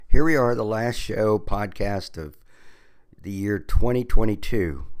Here we are, the last show podcast of the year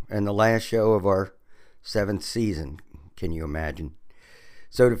 2022 and the last show of our 7th season. Can you imagine?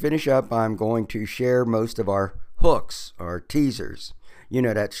 So to finish up, I'm going to share most of our hooks, our teasers. You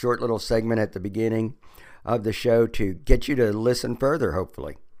know, that short little segment at the beginning of the show to get you to listen further,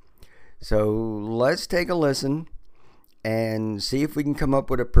 hopefully. So let's take a listen and see if we can come up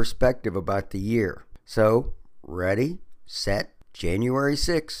with a perspective about the year. So, ready, set, January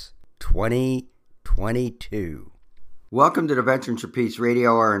 6, 2022. Welcome to the Veterans for Peace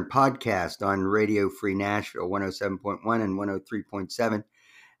Radio Hour and podcast on Radio Free Nashville 107.1 and 103.7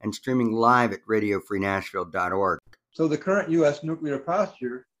 and streaming live at radiofreenashville.org. So the current U.S. nuclear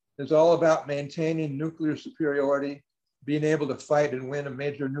posture is all about maintaining nuclear superiority, being able to fight and win a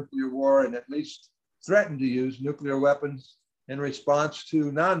major nuclear war, and at least threaten to use nuclear weapons in response to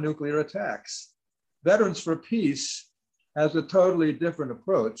non-nuclear attacks. Veterans for Peace has a totally different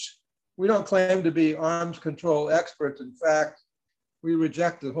approach. We don't claim to be arms control experts. In fact, we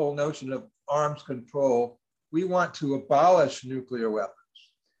reject the whole notion of arms control. We want to abolish nuclear weapons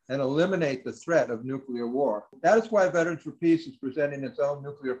and eliminate the threat of nuclear war. That is why Veterans for Peace is presenting its own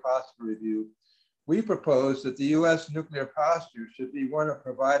nuclear posture review. We propose that the U.S. nuclear posture should be one of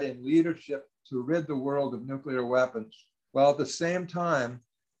providing leadership to rid the world of nuclear weapons, while at the same time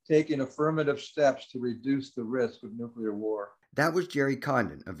taking affirmative steps to reduce the risk of nuclear war. That was Jerry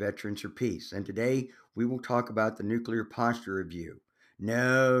Condon of Veterans for Peace, and today we will talk about the nuclear posture review.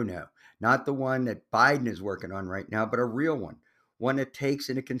 No, not the one that Biden is working on right now, but a real one that takes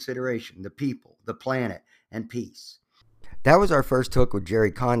into consideration the people, the planet, and peace. That was our first hook with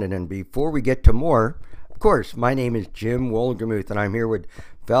Jerry Condon, and before we get to more, of course, my name is Jim Wolgamuth, and I'm here with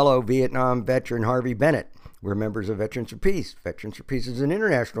fellow Vietnam veteran Harvey Bennett. We're members of Veterans for Peace. Veterans for Peace is an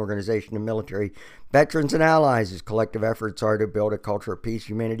international organization of military veterans and allies whose collective efforts are to build a culture of peace,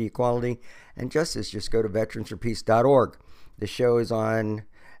 humanity, equality, and justice. Just go to veteransforpeace.org. The show is on,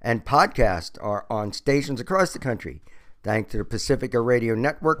 and podcasts are on stations across the country. Thanks to the Pacifica Radio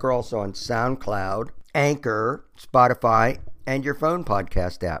Network, we're also on SoundCloud, Anchor, Spotify, and your phone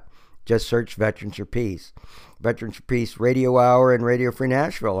podcast app. Just search Veterans for Peace. Veterans for Peace Radio Hour and Radio Free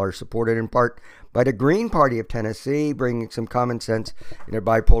Nashville are supported in part by the Green Party of Tennessee, bringing some common sense in a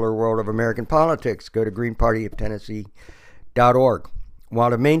bipolar world of American politics. Go to greenpartyoftennessee.org.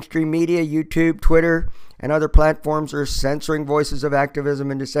 While the mainstream media, YouTube, Twitter, and other platforms are censoring voices of activism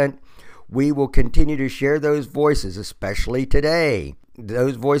and dissent, we will continue to share those voices, especially today.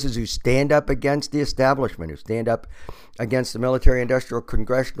 Those voices who stand up against the establishment, who stand up against the military, industrial,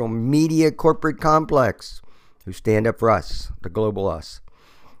 congressional, media, corporate complex, who stand up for us, the global us.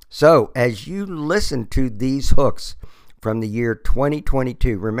 So, as you listen to these hooks from the year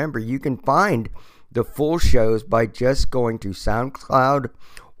 2022, remember, you can find the full shows by just going to SoundCloud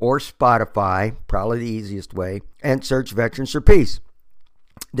or Spotify, probably the easiest way, and search Veterans for Peace.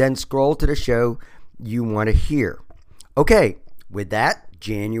 Then scroll to the show you want to hear. Okay, with that,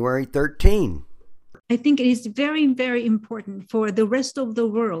 January 13. I think it is very, very important for the rest of the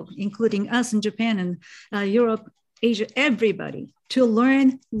world, including us in Japan and Europe, Asia, everybody, to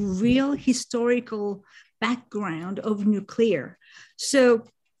learn real historical background of nuclear. So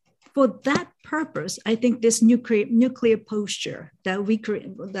for that purpose, I think this nuclear posture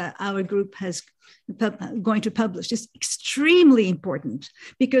that our group has going to publish is extremely important,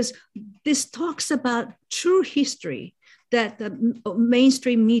 because this talks about true history that the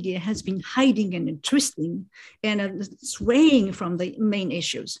mainstream media has been hiding and twisting and swaying from the main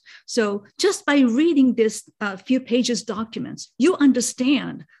issues. So just by reading this few pages documents, you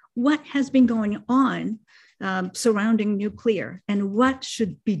understand what has been going on surrounding nuclear and what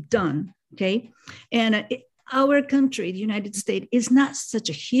should be done, okay? And our country, the United States, is not such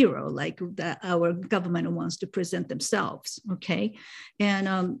a hero like our government wants to present themselves, okay?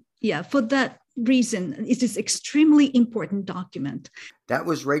 And for that reason, it is extremely important document. That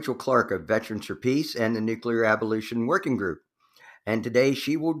was Rachel Clark of Veterans for Peace and the Nuclear Abolition Working Group. And today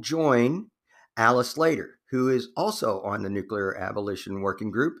she will join Alice Slater, who is also on the Nuclear Abolition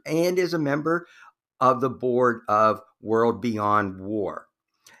Working Group and is a member of the board of World Beyond War.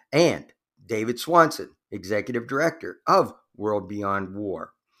 And David Swanson, Executive Director of World Beyond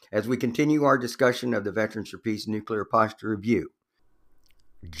War, as we continue our discussion of the Veterans for Peace Nuclear Posture Review.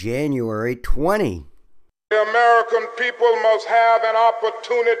 January 20. The American people must have an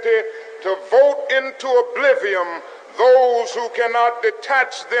opportunity to vote into oblivion those who cannot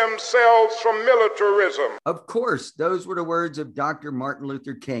detach themselves from militarism. Of course, those were the words of Dr. Martin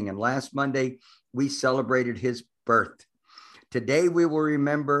Luther King, and last Monday we celebrated his birth. Today we will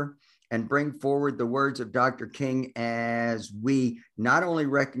remember and bring forward the words of Dr. King as we not only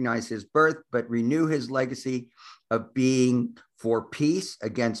recognize his birth, but renew his legacy of being for peace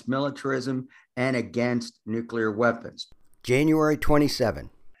against militarism and against nuclear weapons. January 27.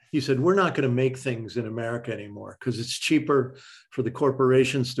 He said, we're not going to make things in America anymore because it's cheaper for the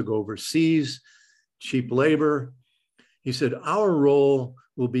corporations to go overseas, cheap labor. He said, our role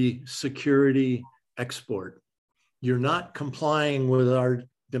will be security export. You're not complying with our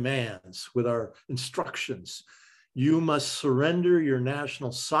demands, with our instructions. You must surrender your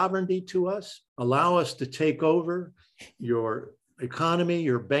national sovereignty to us, allow us to take over your economy,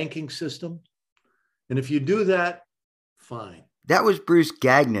 your banking system. And if you do that, fine. That was Bruce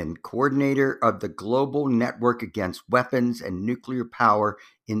Gagnon, coordinator of the Global Network Against Weapons and Nuclear Power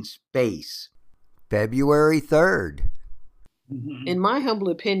in Space. February 3rd. In my humble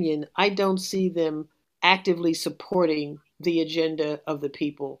opinion, I don't see them actively supporting the agenda of the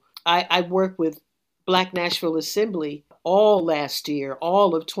people. I worked with Black Nashville Assembly all last year,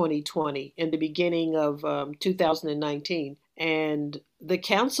 all of 2020, and the beginning of 2019. And the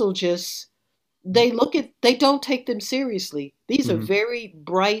council just, they don't take them seriously. These are very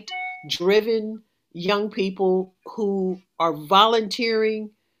bright, driven young people who are volunteering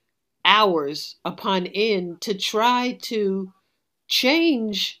hours upon end to try to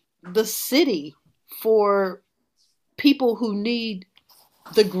change the city for people who need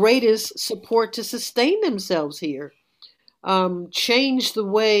the greatest support to sustain themselves here. Change the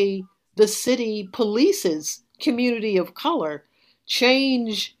way the city polices community of color.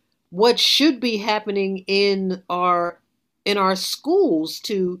 Change what should be happening in our schools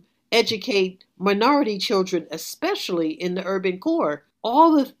to educate minority children, especially in the urban core.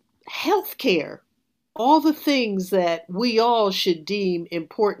 All the health care, all the things that we all should deem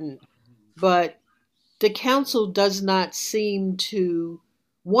important, but the council does not seem to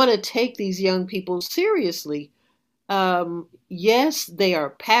want to take these young people seriously. Yes, they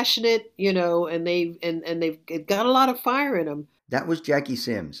are passionate, and they've got a lot of fire in them. That was Jackie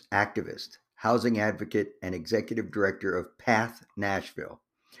Sims, activist, housing advocate, and executive director of PATH Nashville.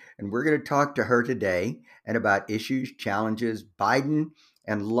 And we're going to talk to her today and about issues, challenges, Biden,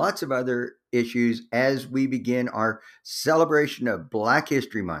 and lots of other issues as we begin our celebration of Black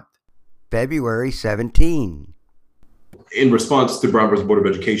History Month. February 17. In response to Brown versus Board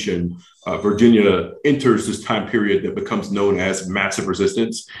of Education, Virginia enters this time period that becomes known as massive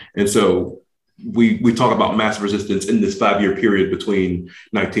resistance. And so we talk about massive resistance in this 5-year period between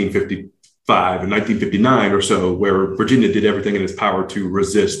 1955 and 1959 or so, where Virginia did everything in its power to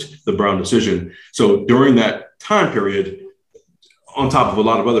resist the Brown decision. So during that time period, on top of a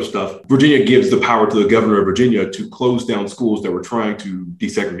lot of other stuff, Virginia gives the power to the governor of Virginia to close down schools that were trying to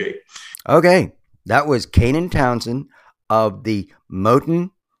desegregate. Okay, that was Kanan Townsend of the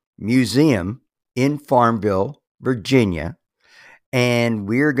Moton Museum in Farmville, Virginia. And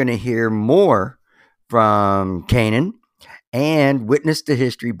we're going to hear more from Kanan and Witness to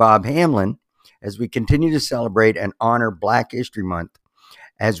History Bob Hamlin as we continue to celebrate and honor Black History Month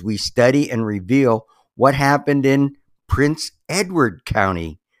as we study and reveal what happened in Prince Edward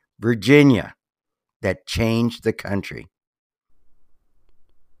County, Virginia, that changed the country.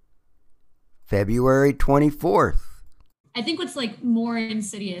 February 24th. I think what's more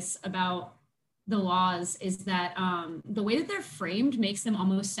insidious about the laws is that the way that they're framed makes them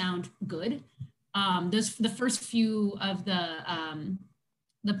almost sound good. The first few of the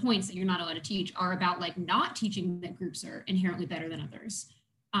points that you're not allowed to teach are about not teaching that groups are inherently better than others,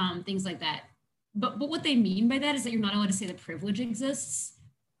 things like that. But what they mean by that is that you're not allowed to say that privilege exists,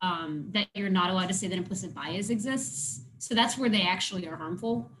 that you're not allowed to say that implicit bias exists. So that's where they actually are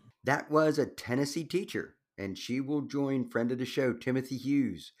harmful. That was a Tennessee teacher, and she will join friend of the show, Timothy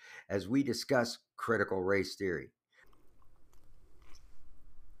Hughes, as we discuss critical race theory.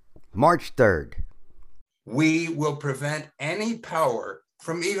 March 3rd. We will prevent any power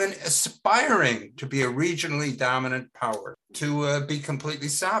from even aspiring to be a regionally dominant power, to be completely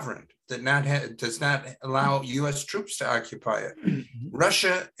sovereign, that does not allow U.S. troops to occupy it.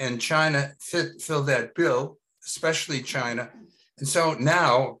 Russia and China fill that bill, especially China. And so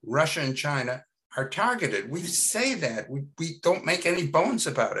now Russia and China are targeted. We say that. We don't make any bones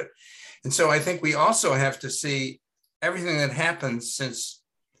about it. And so I think we also have to see everything that happened since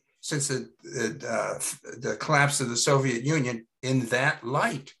the collapse of the Soviet Union in that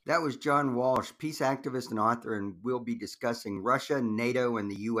light. That was John Walsh, peace activist and author, and we'll be discussing Russia, NATO,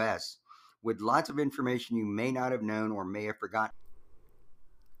 and the U.S. with lots of information you may not have known or may have forgotten.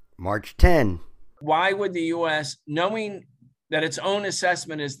 March 10. Why would the U.S., knowing that its own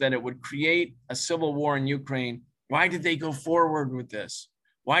assessment is that it would create a civil war in Ukraine, why did they go forward with this?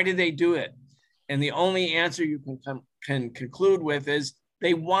 Why did they do it? And the only answer you can conclude with is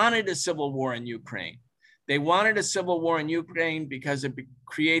they wanted a civil war in Ukraine. They wanted a civil war in Ukraine because it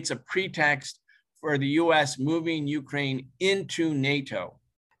creates a pretext for the US moving Ukraine into NATO.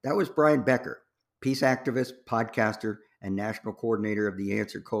 That was Brian Becker, peace activist, podcaster, and national coordinator of the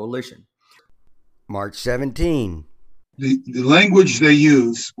Answer Coalition. March 17. The language they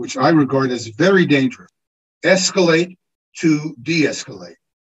use, which I regard as very dangerous, escalate to de-escalate.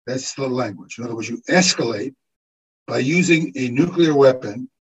 That's the language. In other words, you escalate by using a nuclear weapon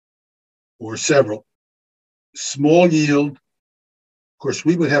or several, small yield. Of course,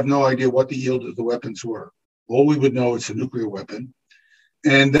 we would have no idea what the yield of the weapons were. All we would know it's a nuclear weapon.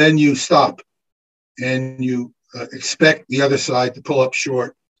 And then you stop and you expect the other side to pull up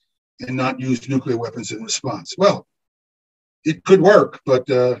short and not use nuclear weapons in response. Well, it could work, but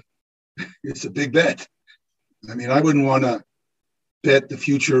it's a big bet. I mean, I wouldn't want to bet the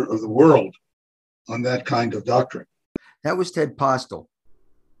future of the world on that kind of doctrine. That was Ted Postel.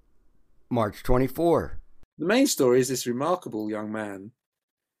 March 24. The main story is this remarkable young man,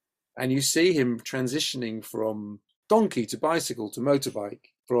 and you see him transitioning from donkey to bicycle to motorbike,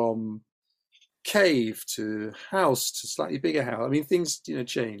 from cave to house to slightly bigger house. I mean, things,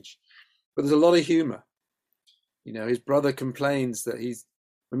 change, but there's a lot of humor. His brother complains that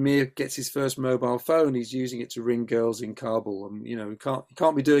when Mir gets his first mobile phone, he's using it to ring girls in Kabul. And, he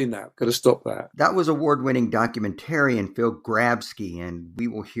can't be doing that. Got to stop that. That was award-winning documentarian Phil Grabsky, and we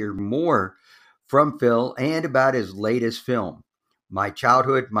will hear more from Phil and about his latest film, My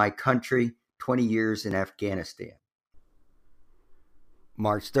Childhood, My Country, 20 Years in Afghanistan.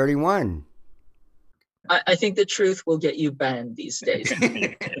 March 31. I think the truth will get you banned these days.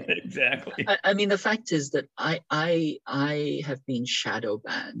 Exactly. I mean, the fact is that I have been shadow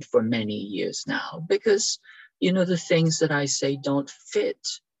banned for many years now because, the things that I say don't fit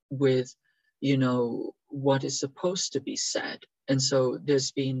with, what is supposed to be said. And so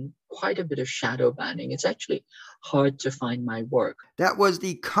there's been quite a bit of shadow banning. It's actually hard to find my work. That was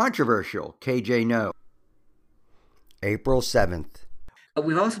the controversial KJ No. April 7th.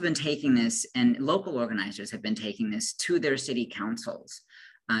 We've also been taking this, and local organizers have been taking this to their city councils,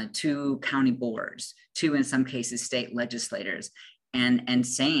 to county boards, to, in some cases, state legislators, and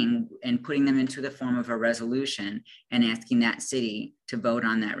saying and putting them into the form of a resolution and asking that city to vote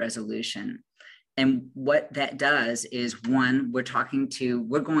on that resolution. And what that does is, one, we're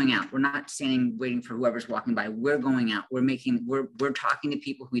going out. We're not standing waiting for whoever's walking by. We're going out. We're talking to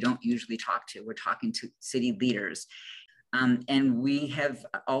people who we don't usually talk to. We're talking to city leaders. And we have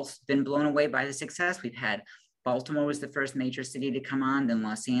also been blown away by the success. We've had Baltimore was the first major city to come on, then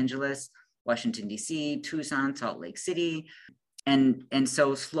Los Angeles, Washington, D.C., Tucson, Salt Lake City. And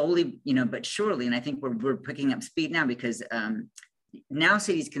so slowly, but surely, and I think we're picking up speed now because now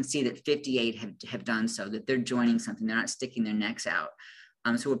cities can see that 58 have done so, that they're joining something. They're not sticking their necks out.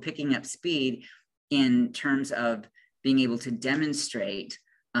 So we're picking up speed in terms of being able to demonstrate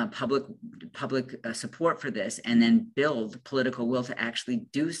public support for this and then build political will to actually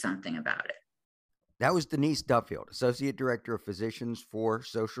do something about it. That was Denise Duffield, Associate Director of Physicians for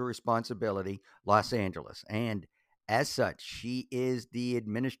Social Responsibility, Los Angeles. And as such, she is the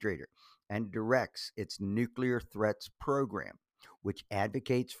administrator and directs its Nuclear Threats Program, which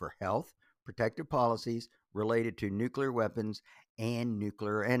advocates for health protective policies related to nuclear weapons and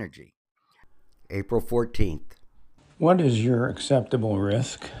nuclear energy. April 14th. What is your acceptable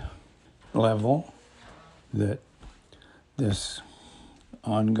risk level that this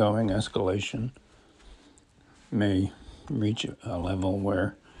ongoing escalation may reach a level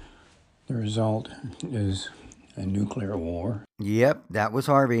where the result is a nuclear war? Yep, that was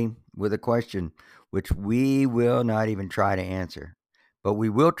Harvey with a question, which we will not even try to answer. But we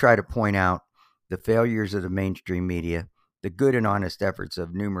will try to point out the failures of the mainstream media, the good and honest efforts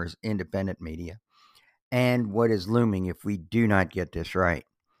of numerous independent media, and what is looming if we do not get this right.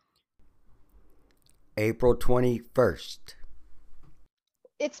 April 21st.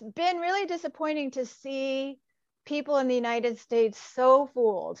 It's been really disappointing to see people in the United States so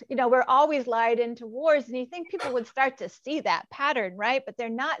fooled. We're always lied into wars, and you think people would start to see that pattern, right? But they're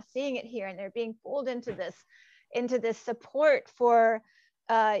not seeing it here, and they're being fooled into this support for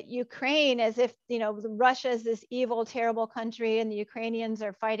Ukraine, as if Russia is this evil, terrible country, and the Ukrainians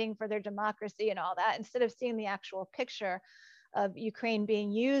are fighting for their democracy and all that, instead of seeing the actual picture of Ukraine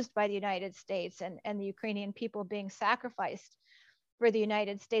being used by the United States and the Ukrainian people being sacrificed for the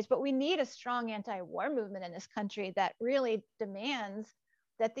United States. But we need a strong anti-war movement in this country that really demands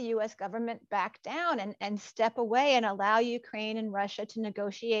that the US government back down and step away and allow Ukraine and Russia to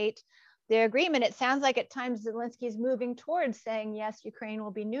negotiate their agreement. It sounds like at times Zelensky's moving towards saying, yes, Ukraine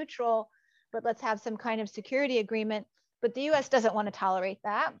will be neutral, but let's have some kind of security agreement. But the US doesn't want to tolerate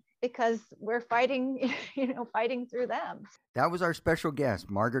that because we're fighting, fighting through them. That was our special guest,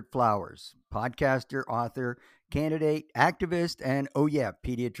 Margaret Flowers, podcaster, author, candidate, activist, and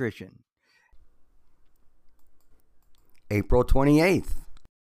pediatrician. April 28th.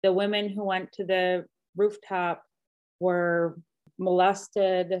 The women who went to the rooftop were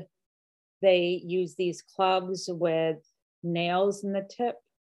molested. They used these clubs with nails in the tip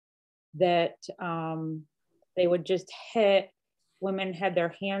that they would just hit. Women had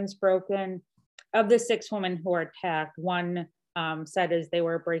their hands broken. Of the 6 women who were attacked, one said as they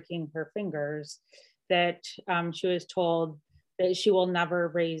were breaking her fingers that she was told that she will never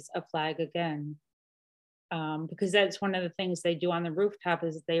raise a flag again. Because that's one of the things they do on the rooftop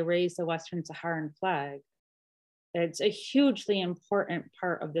is they raise the Western Saharan flag. It's a hugely important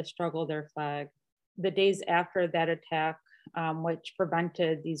part of the struggle, their flag. The days after that attack, which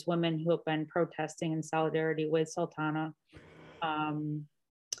prevented these women who have been protesting in solidarity with Sultana,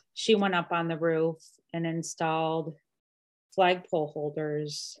 she went up on the roof and installed flagpole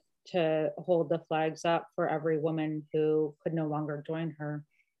holders to hold the flags up for every woman who could no longer join her.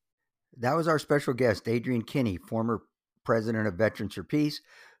 That was our special guest, Adrienne Kinney, former president of Veterans for Peace,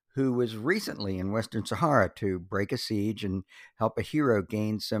 who was recently in Western Sahara to break a siege and help a hero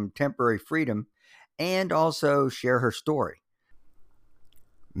gain some temporary freedom and also share her story.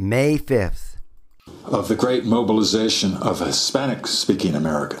 May 5th. Of the great mobilization of Hispanic-speaking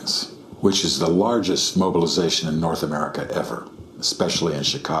Americans, which is the largest mobilization in North America ever, especially in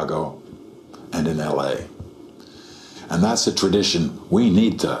Chicago and in LA. And that's a tradition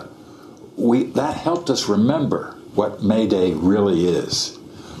that helped us remember what May Day really is,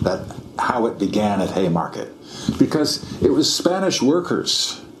 how it began at Haymarket. Because it was Spanish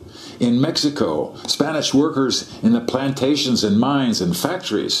workers in Mexico, Spanish workers in the plantations and mines and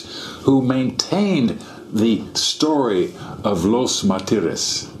factories who maintained the story of los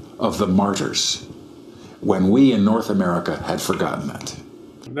mártires, of the martyrs, when we in North America had forgotten it.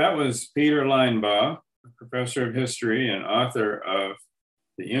 That was Peter Linebaugh, professor of history and author of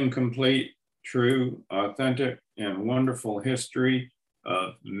The Incomplete, True, Authentic, and Wonderful History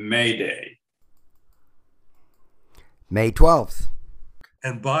of May Day. May 12th.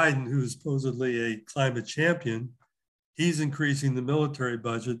 And Biden, who's supposedly a climate champion, he's increasing the military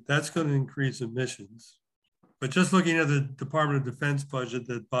budget. That's going to increase emissions. But just looking at the Department of Defense budget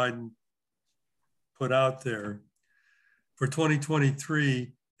that Biden put out there, for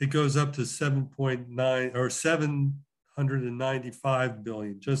 2023, it goes up to 7.9 or 795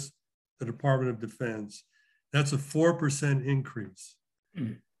 billion, just the Department of Defense. That's a 4% increase.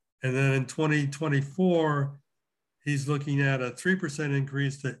 And then in 2024, he's looking at a 3%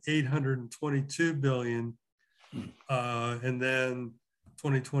 increase to 822 billion. And then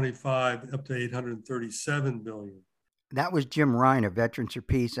 2025 up to 837 billion. That was Jim Ryan of Veterans for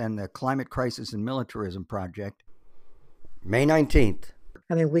Peace and the Climate Crisis and Militarism Project. May 19th.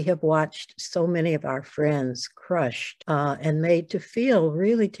 I mean, we have watched so many of our friends crushed and made to feel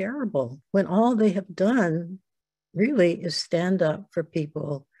really terrible when all they have done really is stand up for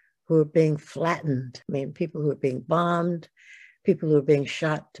people who are being flattened. I mean, people who are being bombed, people who are being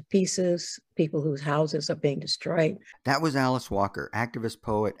shot to pieces, people whose houses are being destroyed. That was Alice Walker, activist,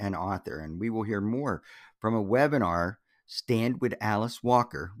 poet, and author, and we will hear more from a webinar, Stand with Alice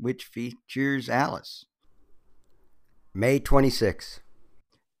Walker, which features Alice. May 26th.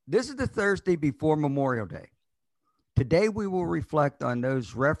 This is the Thursday before Memorial Day. Today we will reflect on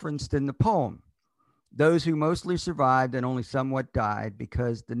those referenced in the poem, those who mostly survived and only somewhat died,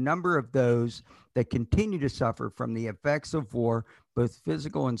 because the number of those that continue to suffer from the effects of war, both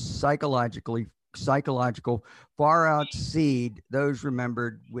physical and psychological, far exceed those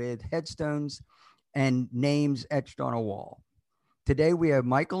remembered with headstones and names etched on a wall. Today we have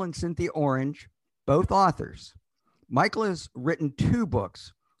Michael and Cynthia Orange, both authors. Michael has written 2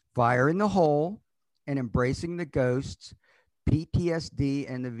 books, Fire in the Hole and Embracing the Ghosts,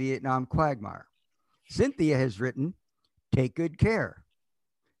 PTSD and the Vietnam Quagmire. Cynthia has written Take Good Care,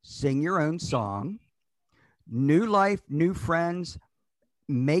 Sing Your Own Song, New Life, New Friends,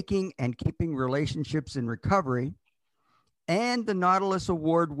 Making and Keeping Relationships in Recovery, and the Nautilus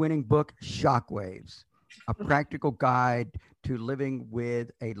Award-winning book Shockwaves, a practical guide to living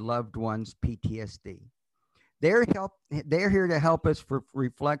with a loved one's PTSD. They're here to help us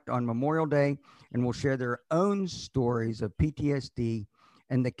reflect on Memorial Day and will share their own stories of PTSD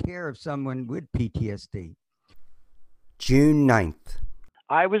and the care of someone with PTSD. June 9th.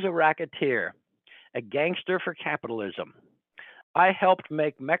 I was a racketeer, a gangster for capitalism. I helped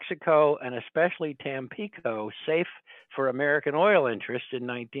make Mexico and especially Tampico safe for American oil interests in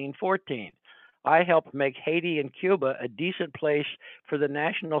 1914. I helped make Haiti and Cuba a decent place for the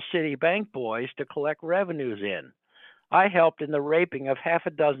National City Bank boys to collect revenues in. I helped in the raping of half a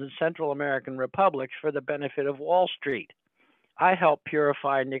dozen Central American republics for the benefit of Wall Street. I helped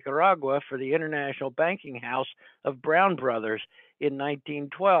purify Nicaragua for the International Banking House of Brown Brothers in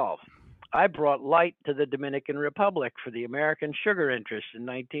 1912. I brought light to the Dominican Republic for the American sugar interests in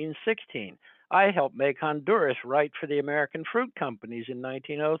 1916. I helped make Honduras right for the American fruit companies in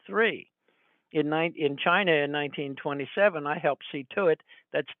 1903. In China in 1927, I helped see to it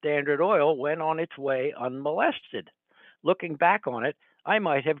that Standard Oil went on its way unmolested. Looking back on it, I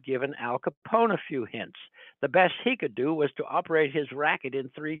might have given Al Capone a few hints. The best he could do was to operate his racket in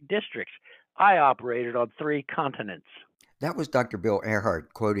 3 districts. I operated on 3 continents. That was Dr. Bill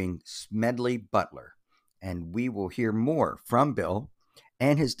Earhart quoting Smedley Butler, and we will hear more from Bill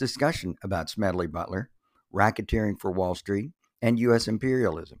and his discussion about Smedley Butler, racketeering for Wall Street, and U.S.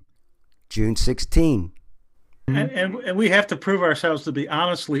 imperialism. June 16. And we have to prove ourselves to be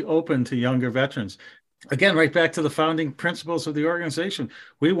honestly open to younger veterans. Again, right back to the founding principles of the organization.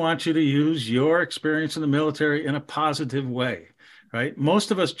 We want you to use your experience in the military in a positive way, right?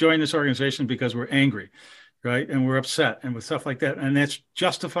 Most of us join this organization because we're angry, right? And we're upset and with stuff like that. And that's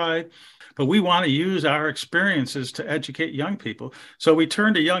justified. But we want to use our experiences to educate young people. So we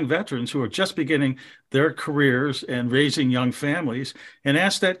turn to young veterans who are just beginning their careers and raising young families and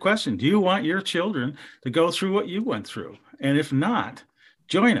ask that question. Do you want your children to go through what you went through? And if not,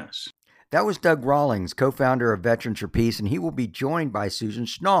 join us. That was Doug Rawlings, co-founder of Veterans for Peace, and he will be joined by Susan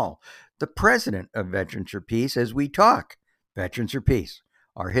Schnall, the president of Veterans for Peace, as we talk Veterans for Peace,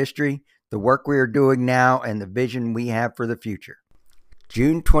 our history, the work we are doing now, and the vision we have for the future.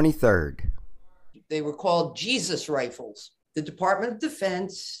 June 23rd. They were called Jesus rifles. The Department of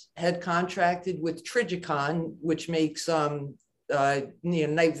Defense had contracted with Trijicon, which makes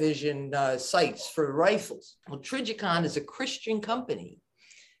night vision sights for rifles. Well, Trijicon is a Christian company,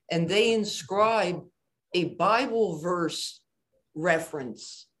 and they inscribe a Bible verse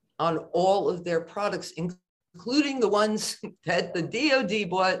reference on all of their products, including the ones that the DoD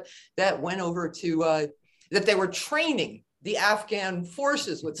bought that went over to, that they were training the Afghan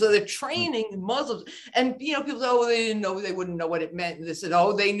forces with. So they're training Muslims. And, people say, oh, they didn't know, they wouldn't know what it meant. And they said,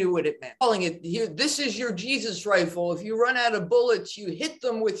 oh, they knew what it meant. Calling it here, this is your Jesus rifle. If you run out of bullets, you hit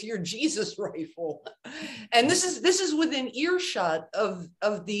them with your Jesus rifle. And this is within earshot of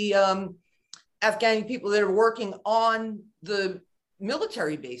the Afghani people that are working on the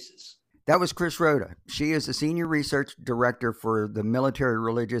military bases. That was Chris Rhoda. She is the Senior Research Director for the Military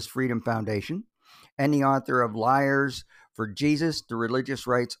Religious Freedom Foundation and the author of Liars for Jesus, the Religious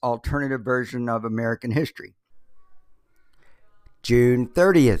Rights Alternative Version of American History. June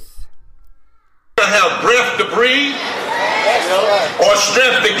 30th. Have breath to breathe or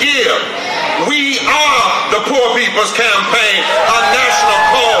strength to give. We are the Poor People's Campaign, a national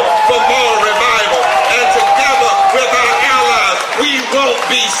call for moral revival. And together with our allies, we won't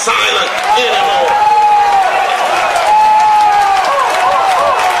be silent anymore.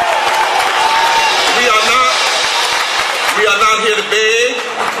 We are not here to beg,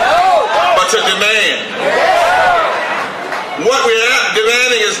 but to demand. What we're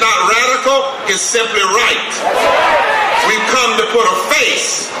demanding is not radical, it's simply right. We've come to put a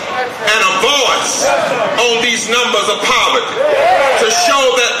face and a voice on these numbers of poverty, to show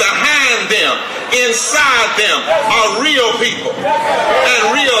that behind them, inside them, are real people and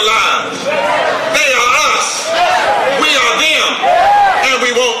real lives. They are us, we are them, and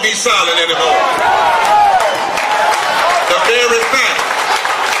we won't be silent anymore. The very fact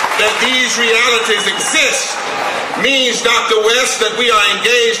that these realities exist means, Dr. West, that we are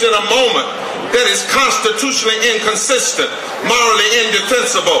engaged in a moment that is constitutionally inconsistent, morally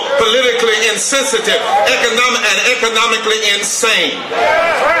indefensible, politically insensitive, economically insane.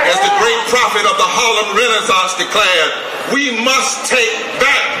 As the great prophet of the Harlem Renaissance declared, we must take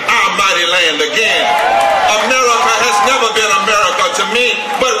back our mighty land again. America has never been America to me,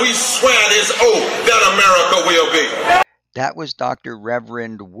 but we swear this oath that America will be. That was Dr.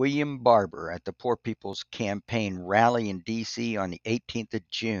 Reverend William Barber at the Poor People's Campaign rally in D.C. on the 18th of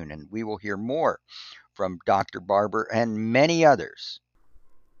June, and we will hear more from Dr. Barber and many others.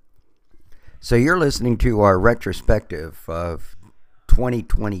 So you're listening to our retrospective of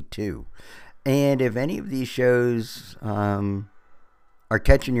 2022, and if any of these shows are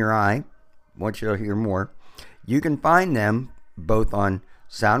catching your eye, I want you to hear more, you can find them both on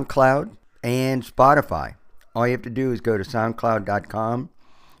SoundCloud and Spotify. All you have to do is go to SoundCloud.com,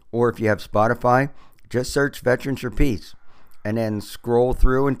 or if you have Spotify, just search Veterans for Peace. and then scroll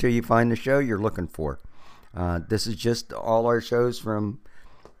through until you find the show you're looking for. This is just all our shows from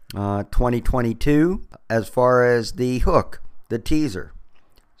 2022 as far as the hook, the teaser.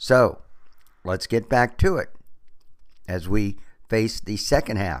 So let's get back to it as we face the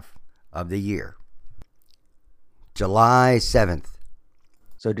second half of the year. July 7th.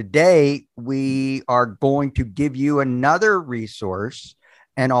 So today we are going to give you another resource,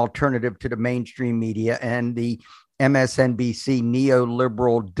 an alternative to the mainstream media and the MSNBC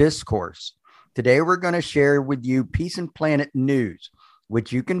neoliberal discourse. Today we're going to share with you Peace and Planet News,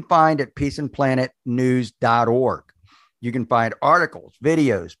 which you can find at peaceandplanetnews.org. You can find articles,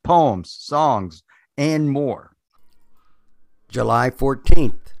 videos, poems, songs, and more. July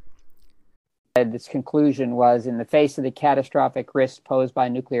 14th. Its conclusion was, in the face of the catastrophic risks posed by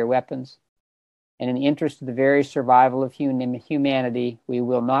nuclear weapons, and in the interest of the very survival of humanity, we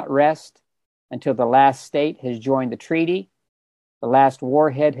will not rest until the last state has joined the treaty, the last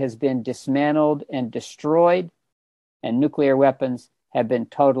warhead has been dismantled and destroyed, and nuclear weapons have been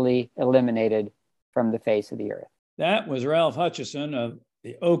totally eliminated from the face of the earth. That was Ralph Hutchison of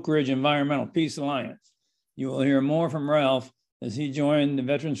the Oak Ridge Environmental Peace Alliance. You will hear more from Ralph as he joined the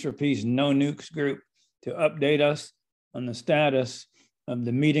Veterans for Peace No Nukes group to update us on the status of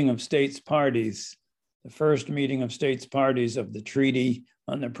the meeting of states parties, the first meeting of states parties of the Treaty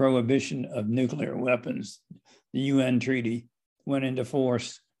on the Prohibition of Nuclear Weapons. The UN treaty went into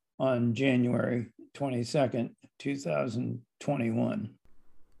force on January 22nd, 2021.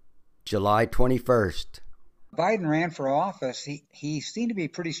 July 21st. Biden ran for office. He seemed to be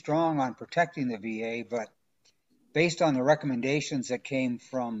pretty strong on protecting the VA, but based on the recommendations that came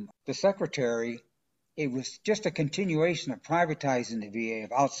from the secretary, it was just a continuation of privatizing the VA,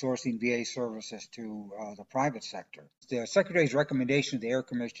 of outsourcing VA services to the private sector. The secretary's recommendation to the Air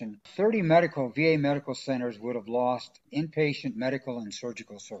Commission, 30 VA medical centers would have lost inpatient medical and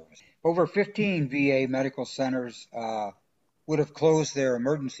surgical service. Over 15 VA medical centers would have closed their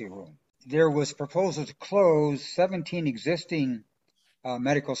emergency room. There was proposal to close 17 existing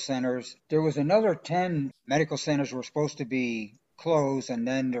medical centers. There was another 10 medical centers were supposed to be closed, and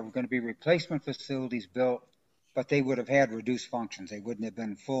then there were going to be replacement facilities built, but they would have had reduced functions. They wouldn't have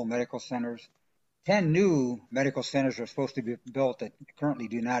been full medical centers. 10 new medical centers are supposed to be built that currently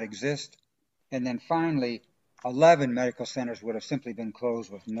do not exist. And then finally, 11 medical centers would have simply been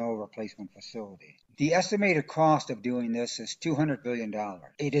closed with no replacement facility. The estimated cost of doing this is $200 billion.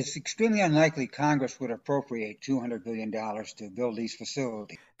 It is extremely unlikely Congress would appropriate $200 billion to build these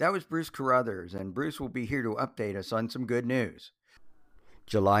facilities. That was Bruce Carruthers, and Bruce will be here to update us on some good news.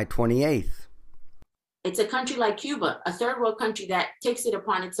 July 28th. It's a country like Cuba, a third world country that takes it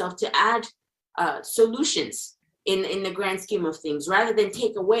upon itself to add solutions in the grand scheme of things, rather than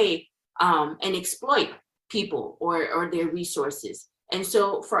take away and exploit people or their resources. And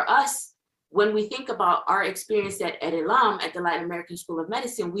so for us, when we think about our experience at Elam, at the Latin American School of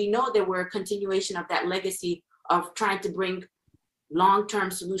Medicine, we know that we're a continuation of that legacy of trying to bring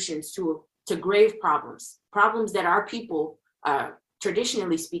long-term solutions to grave problems that our people,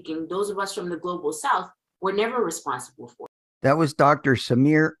 traditionally speaking, those of us from the global south, were never responsible for. That was Dr.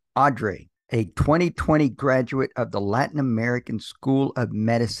 Samir Adre, a 2020 graduate of the Latin American School of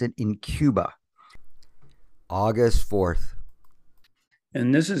Medicine in Cuba. August 4th.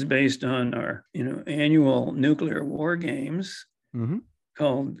 And this is based on our, annual nuclear war games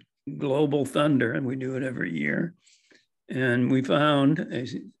called Global Thunder, and we do it every year. And we found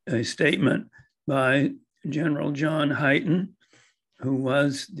a statement by General John Hyten, who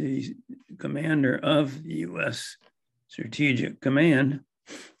was the commander of the U.S. Strategic Command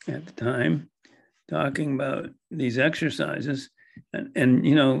at the time, talking about these exercises.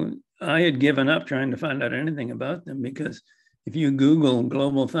 And I had given up trying to find out anything about them, because if you Google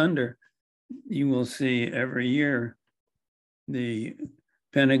Global Thunder, you will see every year the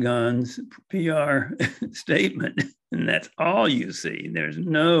Pentagon's PR statement, and that's all you see. There's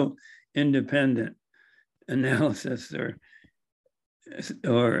no independent analysis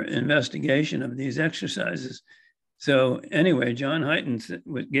or investigation of these exercises. So anyway, John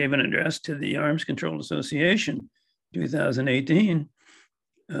Hyten gave an address to the Arms Control Association 2018,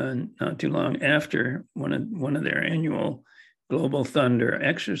 not too long after one of their annual Global Thunder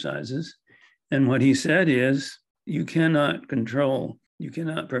exercises. And what he said is, you cannot prevent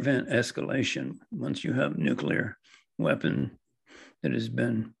escalation once you have a nuclear weapon that has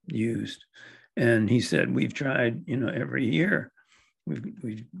been used. And he said, we've tried, every year,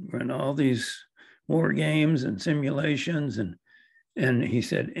 we've run all these war games and simulations, and he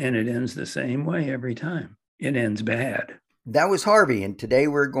said, and it ends the same way every time. It ends bad. That was Harvey, and today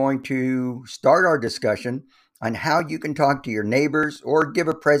we're going to start our discussion on how you can talk to your neighbors or give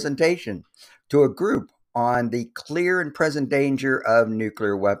a presentation to a group on the clear and present danger of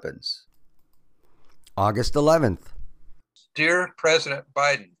nuclear weapons. August 11th. Dear President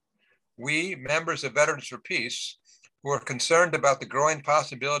Biden, we, members of Veterans for Peace, who are concerned about the growing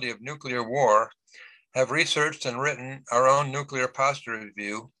possibility of nuclear war, have researched and written our own nuclear posture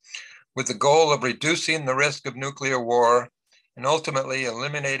review with the goal of reducing the risk of nuclear war and ultimately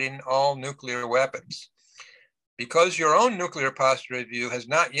eliminating all nuclear weapons. Because your own nuclear posture review has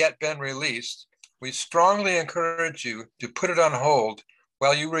not yet been released, we strongly encourage you to put it on hold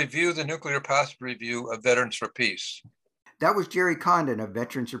while you review the nuclear posture review of Veterans for Peace. That was Jerry Condon of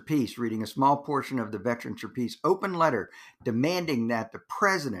Veterans for Peace reading a small portion of the Veterans for Peace open letter demanding that the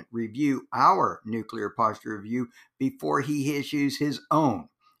president review our nuclear posture review before he issues his own.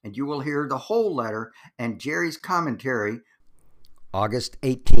 And you will hear the whole letter and Jerry's commentary August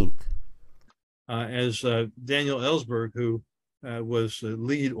 18th. As Daniel Ellsberg, who was the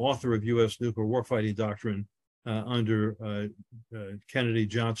lead author of U.S. nuclear warfighting doctrine under Kennedy,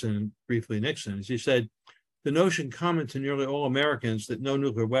 Johnson, and briefly Nixon, as he said, the notion common to nearly all Americans that no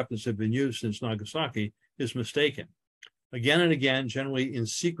nuclear weapons have been used since Nagasaki is mistaken. Again and again, generally in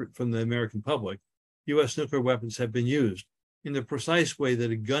secret from the American public, U.S. nuclear weapons have been used in the precise way that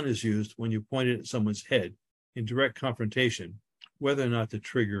a gun is used when you point it at someone's head in direct confrontation, whether or not the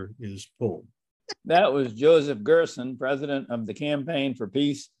trigger is pulled. That was Joseph Gerson, president of the Campaign for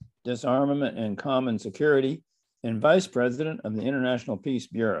Peace, Disarmament, and Common Security, and vice president of the International Peace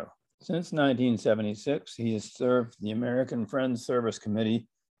Bureau. Since 1976, he has served the American Friends Service Committee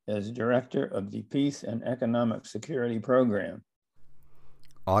as director of the Peace and Economic Security Program.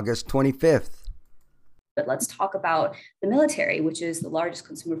 August 25th. But let's talk about the military, which is the largest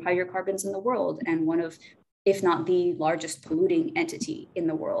consumer of hydrocarbons in the world and one of, if not the largest polluting entity in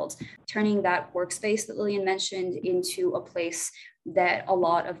the world. Turning that workspace that Lillian mentioned into a place that a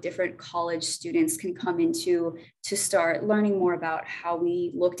lot of different college students can come into to start learning more about how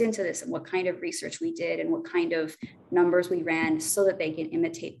we looked into this and what kind of research we did and what kind of numbers we ran so that they can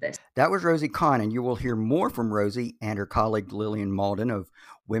imitate this. That was Rosie Kahn, and you will hear more from Rosie and her colleague Lillian Malden of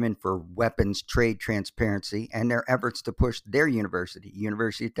Women for Weapons Trade Transparency and their efforts to push their university,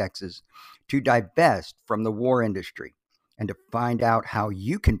 University of Texas, to divest from the war industry and to find out how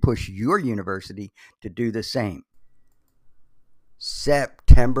you can push your university to do the same.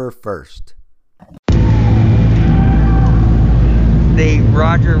 September 1st. The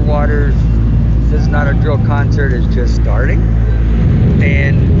Roger Waters This Is Not a Drill concert is just starting,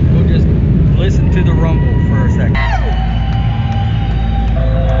 and we'll just listen to the rumble for a second.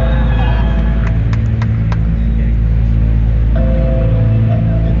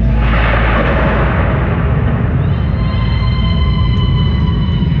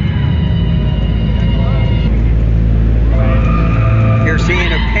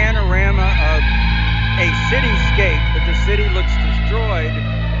 Cityscape, but the city looks destroyed.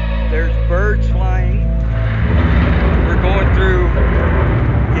 There's birds flying. We're going through,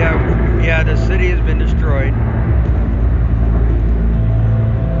 the city has been destroyed.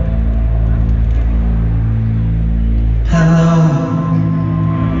 Hello.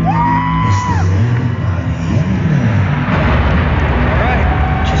 Is there anybody in there? All right.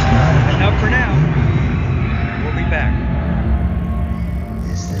 Enough for now. We'll be back.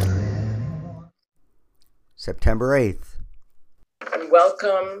 September 8th. And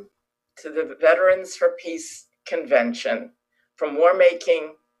welcome to the Veterans for Peace Convention, from war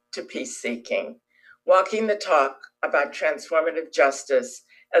making to peace seeking, walking the talk about transformative justice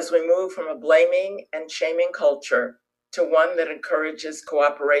as we move from a blaming and shaming culture to one that encourages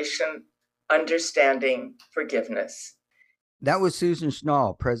cooperation, understanding, forgiveness. That was Susan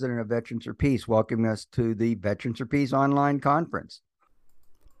Schnall, president of Veterans for Peace, welcoming us to the Veterans for Peace online conference.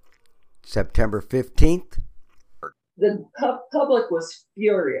 September 15th. The public was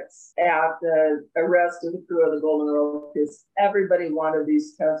furious at the arrest of the crew of the Golden Rule because everybody wanted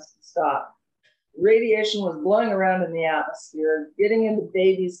these tests to stop. Radiation was blowing around in the atmosphere, getting into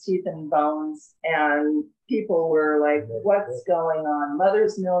babies' teeth and bones, and people were like, what's going on?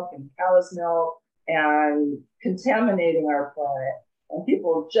 Mother's milk and cow's milk and contaminating our planet. And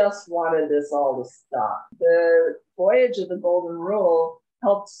people just wanted this all to stop. The voyage of the Golden Rule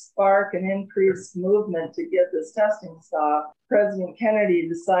helped spark an increased movement to get this testing stopped. President Kennedy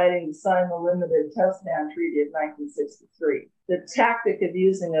deciding to sign the Limited Test Ban Treaty of 1963. The tactic of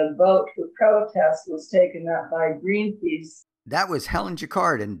using a vote for protest was taken up by Greenpeace. That was Helen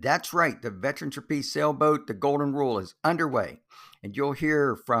Jacquard, and that's right, the Veterans for Peace sailboat, the Golden Rule, is underway. And you'll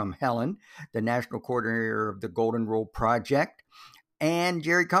hear from Helen, the national coordinator of the Golden Rule Project, and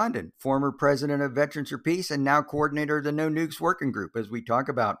Jerry Condon, former president of Veterans for Peace and now coordinator of the No Nukes Working Group, as we talk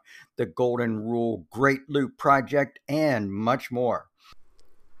about the Golden Rule, Great Loop Project, and much more.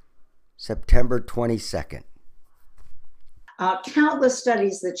 September 22nd. Countless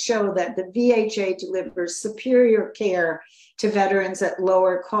studies that show that the VHA delivers superior care to veterans at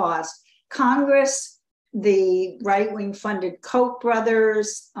lower cost. Congress, the right-wing funded Koch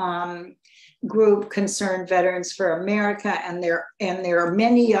brothers group, Concerned Veterans for America, and there are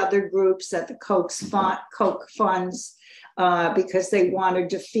many other groups that the Koch funds because they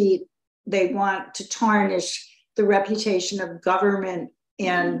want to tarnish the reputation of government,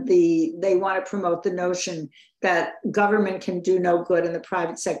 and they want to promote the notion that government can do no good and the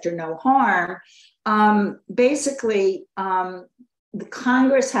private sector no harm. Basically, the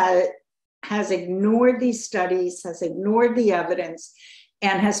Congress has ignored these studies, has ignored the evidence,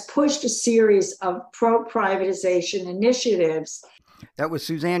 and has pushed a series of pro-privatization initiatives. That was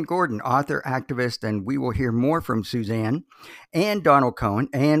Suzanne Gordon, author, activist, and we will hear more from Suzanne and Donald Cohen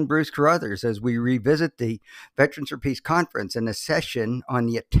and Bruce Carruthers as we revisit the Veterans for Peace Conference and a session on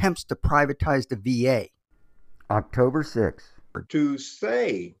the attempts to privatize the VA. October 6th. To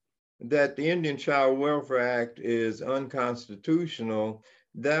say that the Indian Child Welfare Act is unconstitutional,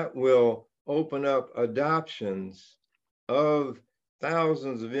 that will open up adoptions of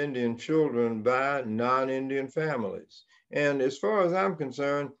thousands of Indian children by non-Indian families. And as far as I'm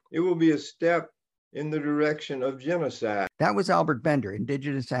concerned, it will be a step in the direction of genocide. That was Albert Bender,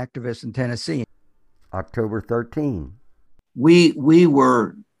 indigenous activist in Tennessee. October 13. We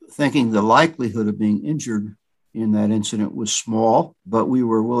were thinking the likelihood of being injured in that incident was small, but we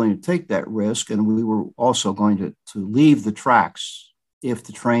were willing to take that risk, and we were also going to leave the tracks if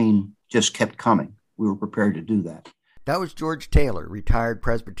the train just kept coming. We were prepared to do that. That was George Taylor, retired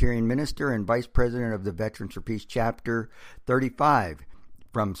Presbyterian minister and vice president of the Veterans for Peace Chapter 35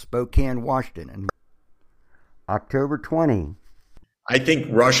 from Spokane, Washington. October 20. I think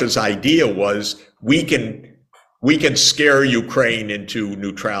Russia's idea was we can scare Ukraine into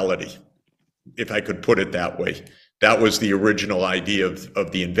neutrality, if I could put it that way. That was the original idea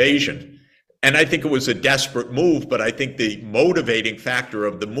of the invasion. And I think it was a desperate move, but I think the motivating factor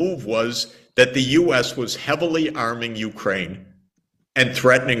of the move was that the U.S. was heavily arming Ukraine and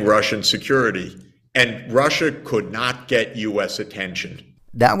threatening Russian security, and Russia could not get U.S. attention.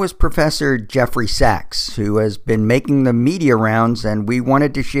 That was Professor Jeffrey Sachs, who has been making the media rounds, and we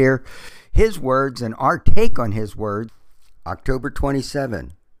wanted to share his words and our take on his words. October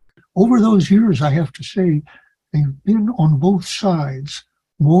 27. Over those years, I have to say, they've been on both sides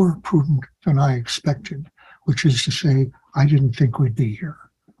more prudent than I expected, which is to say, I didn't think we'd be here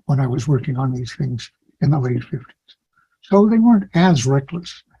when I was working on these things in the late 50s. So they weren't as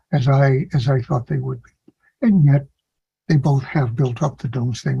reckless as I thought they would be. And yet they both have built up the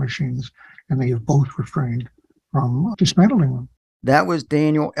doomsday machines, and they have both refrained from dismantling them. That was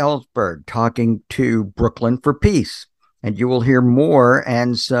Daniel Ellsberg talking to Brooklyn for Peace. And you will hear more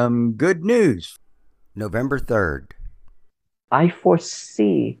and some good news. November 3rd. I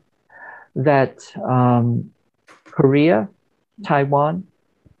foresee that Korea, Taiwan,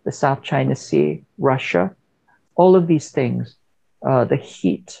 the South China Sea, Russia, all of these things, the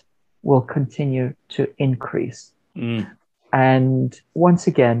heat will continue to increase. And once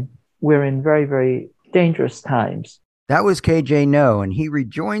again, we're in very, very dangerous times. That was KJ No, and he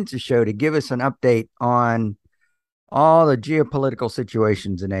rejoins the show to give us an update on all the geopolitical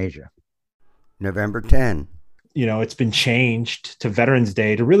situations in Asia. November 10. You know, it's been changed to Veterans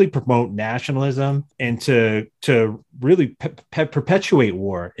Day to really promote nationalism and to really perpetuate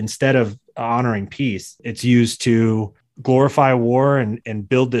war instead of honoring peace. It's used to glorify war and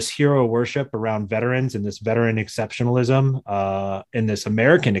build this hero worship around veterans and this veteran exceptionalism and this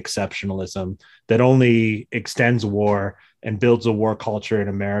American exceptionalism that only extends war and builds a war culture in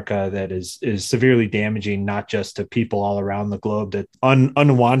America that is severely damaging, not just to people all around the globe that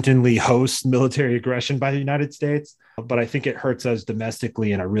unwantedly host military aggression by the United States, but I think it hurts us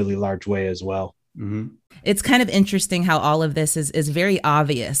domestically in a really large way as well. Mm-hmm. It's kind of interesting how all of this is very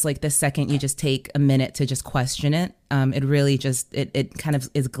obvious. Like the second you just take a minute to just question it, it really just, it kind of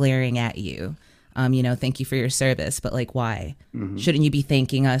is glaring at you. Thank you for your service, but like, why? Mm-hmm. Shouldn't you be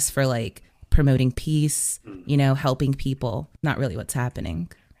thanking us for like promoting peace, helping people? Not really what's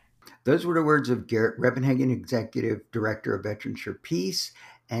happening. Those were the words of Garrett Rebenhagen, Executive Director of Veterans for Peace,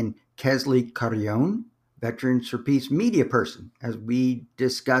 and Kesley Carrion, Veterans for Peace media person, as we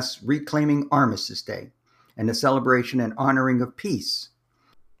discuss reclaiming Armistice Day and the celebration and honoring of peace.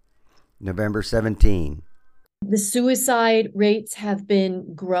 November 17. The suicide rates have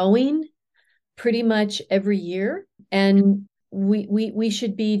been growing pretty much every year. And we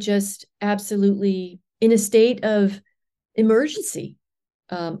should be just absolutely in a state of emergency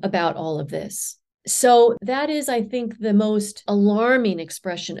about all of this. So that is, I think, the most alarming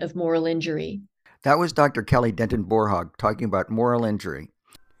expression of moral injury. That was Dr. Kelly Denton Borhaug talking about moral injury.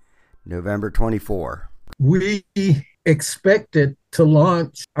 November 24. We expected to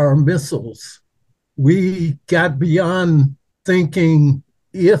launch our missiles. We got beyond thinking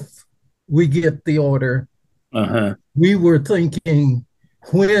if we get the order. We were thinking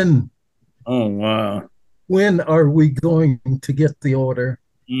when. Oh, wow. When are we going to get the order?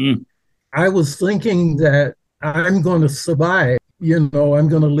 I was thinking that I'm going to survive. I'm going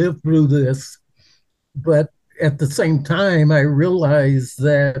to live through this. But at the same time, I realized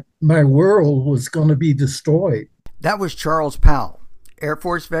that my world was going to be destroyed. That was Charles Powell, Air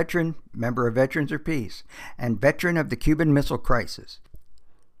Force veteran, member of Veterans for Peace, and veteran of the Cuban Missile Crisis.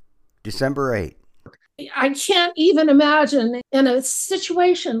 December 8th. I can't even imagine in a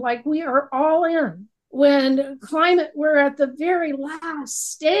situation like we are all in, when we're at the very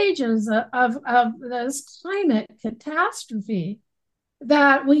last stages of this climate catastrophe,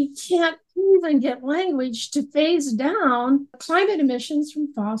 that we can't even get language to phase down climate emissions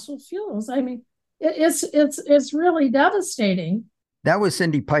from fossil fuels. I mean, it's really devastating. That was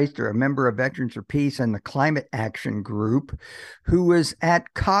Cindy Peister, a member of Veterans for Peace and the Climate Action Group, who was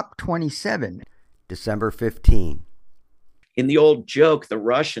at COP27, December 15. In the old joke, the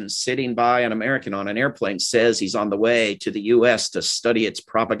Russian sitting by an American on an airplane says he's on the way to the U.S. to study its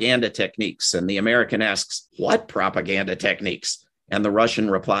propaganda techniques. And the American asks, "What propaganda techniques?" And the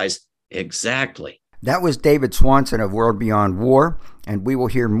Russian replies, "Exactly." That was David Swanson of World Beyond War, and we will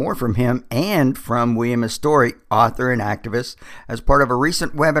hear more from him and from William Astori, author and activist, as part of a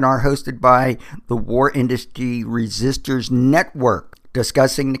recent webinar hosted by the War Industry Resistors Network,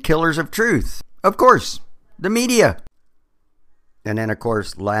 discussing the killers of truth. Of course, the media. And then, of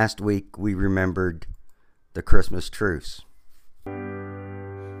course, last week we remembered the Christmas truce.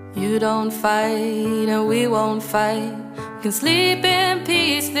 You don't fight and we won't fight. We can sleep in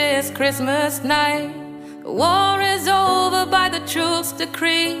peace this Christmas night. The war is over by the truth's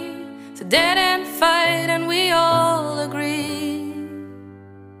decree. It's a dead-end fight and we all agree.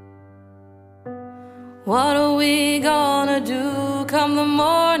 What are we gonna do come the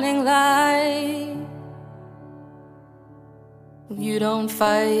morning light? You don't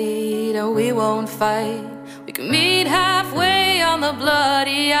fight and we won't fight. We can meet halfway on the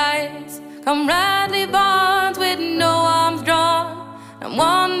bloody ice. Comradely bonds with no arms drawn. I'm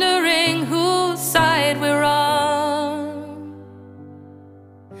wondering whose side we're on.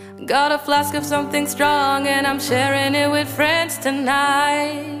 Got a flask of something strong and I'm sharing it with friends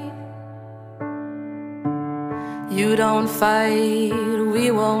tonight. You don't fight, we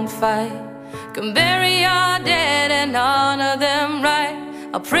won't fight. Can bury our dead and honor them right.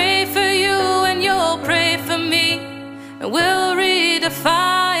 I'll pray for you and you'll pray for me, and we'll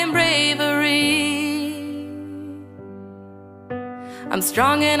redefine bravery. I'm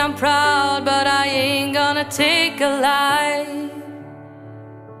strong and I'm proud, but I ain't gonna take a life.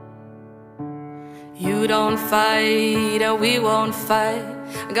 You don't fight and we won't fight.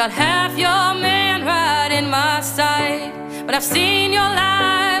 I got half your man right in my sight, but I've seen your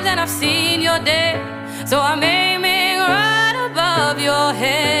lives and I've seen your dead, so I'm aiming right above your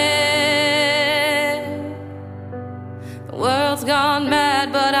head. The world's gone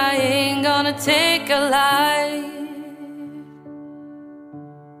mad, but I ain't gonna take a life.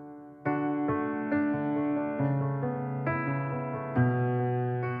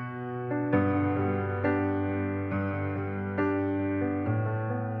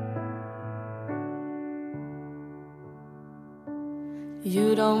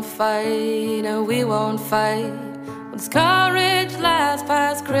 You don't fight and we won't fight. What's courage lasts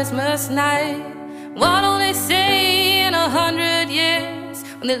past Christmas night? What'll they say in 100 years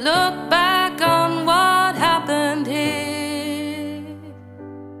when they look back on what happened here?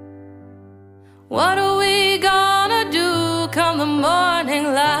 What are we gonna do come the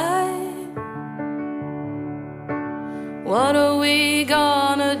morning light? What are we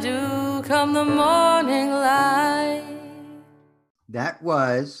gonna do come the morning light? That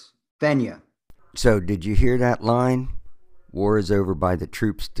was Fenya. So did you hear that line? War is over by the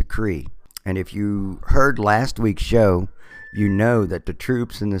troops' decree. And if you heard last week's show, you know that the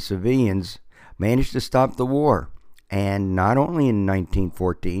troops and the civilians managed to stop the war. And not only in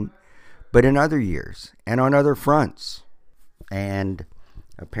 1914, but in other years and on other fronts. And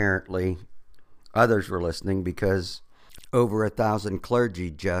apparently others were listening, because over 1,000 clergy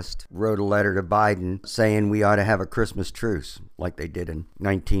just wrote a letter to Biden saying we ought to have a Christmas truce like they did in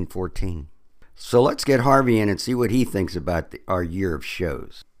 1914. So let's get Harvey in and see what he thinks about our year of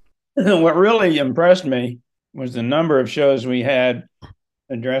shows. What really impressed me was the number of shows we had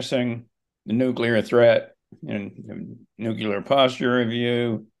addressing the nuclear threat and nuclear posture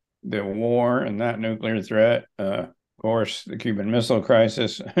review, the war and that nuclear threat, of course, the Cuban Missile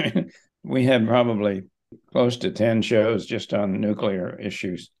Crisis. We had probably close to 10 shows just on nuclear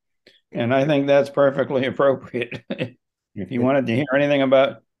issues. And I think that's perfectly appropriate. If you wanted to hear anything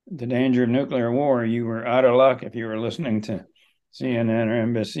about the danger of nuclear war, you were out of luck if you were listening to CNN or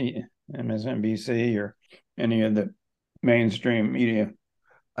MSNBC or any of the mainstream media.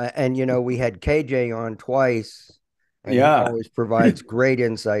 And, you know, we had KJ on twice. And yeah. He always provides great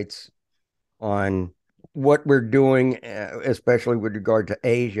insights on what we're doing, especially with regard to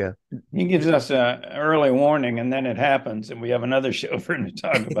Asia. He gives us an early warning, and then it happens, and we have another show for him to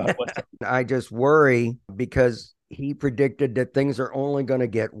talk about. I just worry because he predicted that things are only going to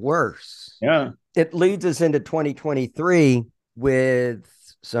get worse. Yeah. It leads us into 2023 with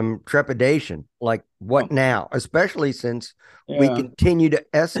some trepidation, like what now, especially since we continue to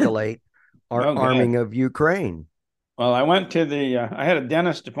escalate our arming of Ukraine. Well, I went to I had a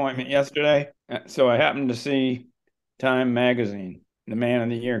dentist appointment yesterday, so I happened to see Time Magazine, the Man of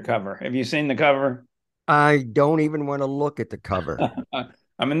the Year cover. Have you seen the cover? I don't even want to look at the cover.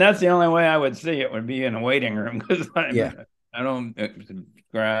 I mean, that's the only way I would see it would be in a waiting room because I don't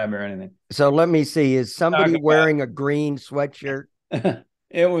subscribe or anything. So let me see. Is somebody wearing a green sweatshirt?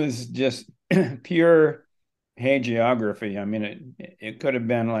 It was just pure hagiography. I mean, it could have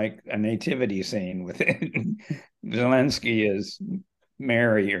been like a nativity scene with it. Zelensky is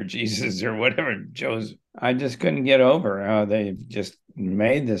Mary or Jesus or whatever. I just couldn't get over how they've just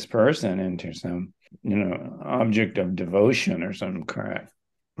made this person into some, object of devotion or some crap.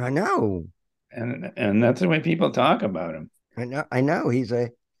 I know. And that's the way people talk about him. I know. He's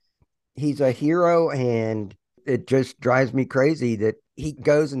a hero, and it just drives me crazy that he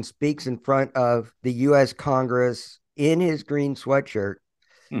goes and speaks in front of the U.S. Congress in his green sweatshirt,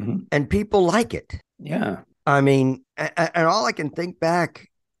 and people like it. Yeah. I mean, and all I can think back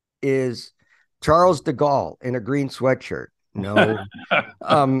is Charles de Gaulle in a green sweatshirt. No.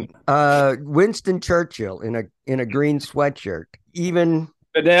 Winston Churchill in a green sweatshirt. Even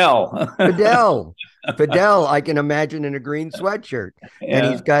Fidel, I can imagine in a green sweatshirt. Yeah.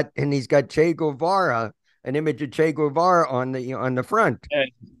 And he's got Che Guevara, an image of Che Guevara on the front. Yeah,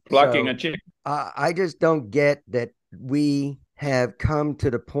 blocking a chick. I just don't get that we have come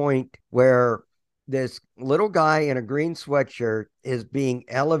to the point where this little guy in a green sweatshirt is being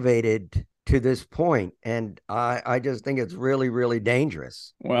elevated to this point. And I just think it's really, really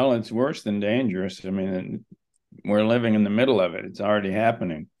dangerous. Well, it's worse than dangerous. I mean, we're living in the middle of it. It's already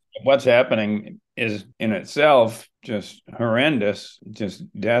happening. What's happening is in itself just horrendous, just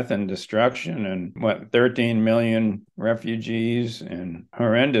death and destruction and 13 million refugees and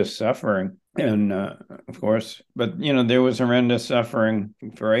horrendous suffering. And of course, but there was horrendous suffering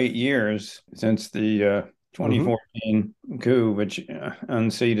for 8 years since the 2014 coup, which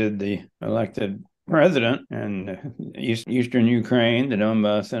unseated the elected president, and Eastern Ukraine, the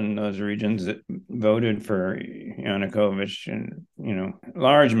Donbass and those regions that voted for Yanukovych, and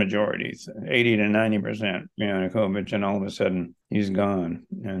large majorities, 80 to 90% Yanukovych, and all of a sudden he's gone,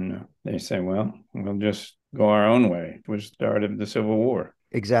 and they say, well, we'll just go our own way, which started the Civil War.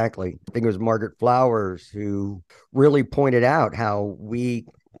 Exactly. I think it was Margaret Flowers who really pointed out how we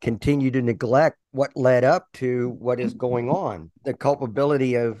continue to neglect what led up to what is going on, the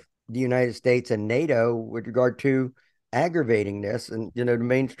culpability of the United States and NATO with regard to aggravating this. And, the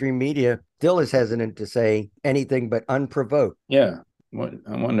mainstream media still is hesitant to say anything but unprovoked. Yeah.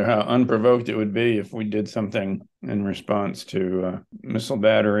 I wonder how unprovoked it would be if we did something in response to missile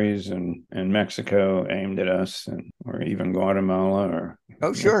batteries in Mexico aimed at us, or even Guatemala or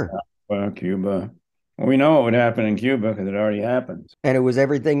Cuba. Well, we know what would happen in Cuba because it already happened. And it was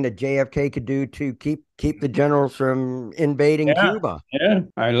everything that JFK could do to keep the generals from invading Cuba. Yeah.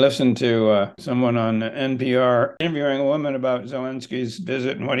 I listened to someone on NPR interviewing a woman about Zelensky's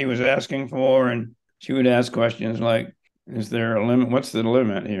visit and what he was asking for. And she would ask questions like, is there a limit? What's the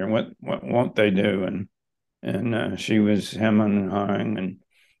limit here? What won't they do? And she was hemming and hawing and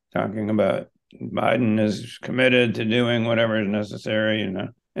talking about Biden is committed to doing whatever is necessary.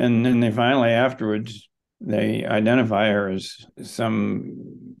 And then they finally afterwards, they identify her as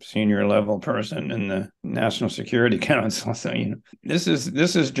some senior level person in the National Security Council. So, this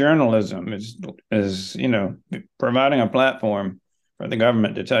is journalism. Is providing a platform for the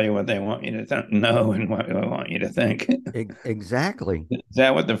government to tell you what they want you to know and what they want you to think. Exactly. Is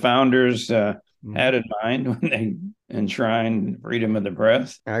that what the founders had in mind when they enshrine freedom of the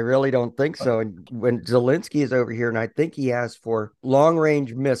press? I really don't think so. And when Zelensky is over here, and I think he asked for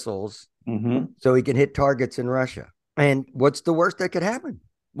long-range missiles so he can hit targets in Russia. And what's the worst that could happen?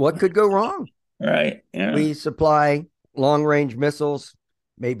 What could go wrong? Right. Yeah. We supply long-range missiles,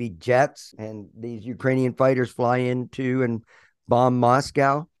 maybe jets, and these Ukrainian fighters fly into and bomb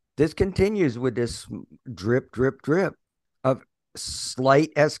Moscow. This continues with this drip, drip, drip of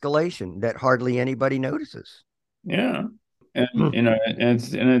slight escalation that hardly anybody notices. Yeah. And,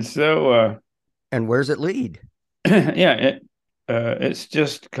 it's so. And where's it lead? Yeah. It's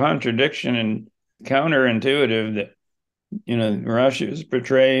just contradiction and counterintuitive that, Russia is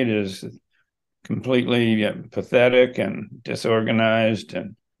portrayed as completely pathetic and disorganized,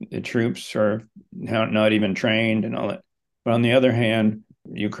 and the troops are not even trained and all that. But on the other hand,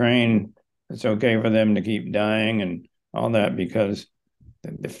 Ukraine, it's okay for them to keep dying and all that, because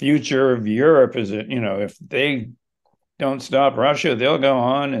the future of Europe is that, if they don't stop Russia, they'll go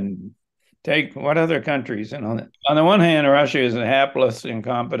on and take what other countries and all that. On the one hand, Russia is a hapless,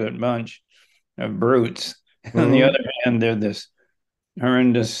 incompetent bunch of brutes. On the other hand, they're this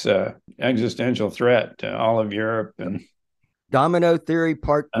horrendous existential threat to all of Europe. And Domino Theory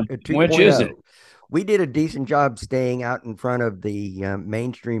Part 2.0. Which is it? We did a decent job staying out in front of the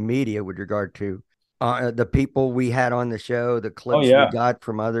mainstream media with regard to the people we had on the show, the clips we got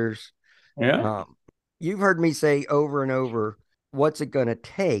from others. Yeah. You've heard me say over and over, what's it going to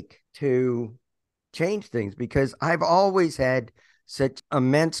take to change things? Because I've always had such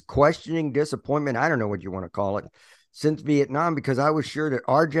immense questioning, disappointment, I don't know what you want to call it, since Vietnam, because I was sure that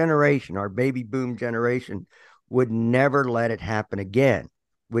our generation, our baby boom generation, would never let it happen again,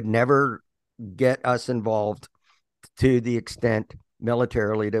 would never get us involved to the extent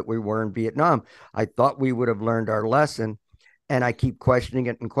militarily that we were in Vietnam. I thought we would have learned our lesson, and I keep questioning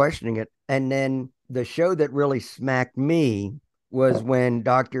it and questioning it. And then the show that really smacked me was when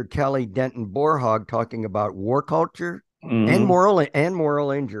Dr. Kelly Denton Borhog talking about war culture and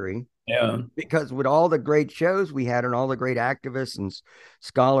moral injury. Yeah. Because with all the great shows we had and all the great activists and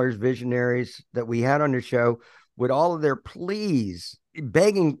scholars, visionaries that we had on the show, with all of their pleas,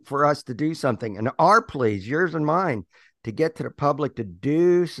 begging for us to do something, and our pleas, yours and mine, to get to the public to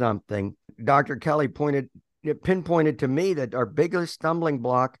do something, Dr. Kelly pinpointed to me that our biggest stumbling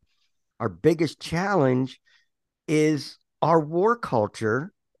block, our biggest challenge is our war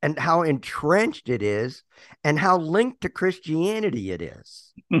culture and how entrenched it is and how linked to Christianity it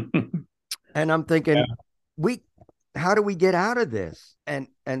is. And I'm thinking, how do we get out of this? And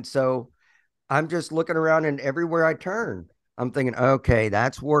so I'm just looking around, and everywhere I turn, I'm thinking, okay,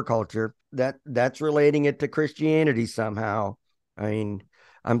 that's war culture. That's relating it to Christianity somehow. I mean,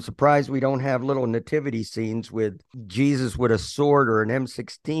 I'm surprised we don't have little nativity scenes with Jesus with a sword or an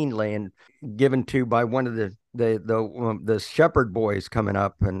M16 laying given to by one of the shepherd boys coming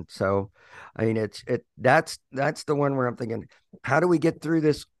up. And so, I mean, that's the one where I'm thinking, how do we get through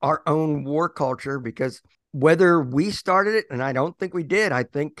this, our own war culture? Because whether we started it, and I don't think we did, I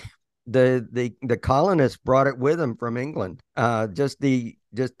think the colonists brought it with them from England. Just the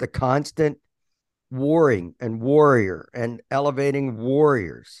constant warring and warrior and elevating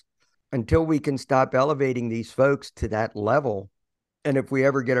warriors, until we can stop elevating these folks to that level. And if we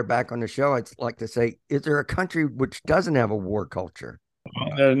ever get her back on the show, I'd like to say, is there a country which doesn't have a war culture?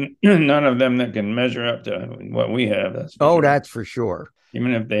 Well, none of them that can measure up to what we have. That's for sure.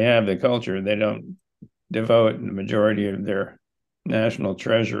 Even if they have the culture, they don't devote the majority of their national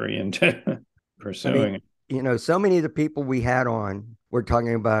treasury into pursuing it. So many of the people we had on were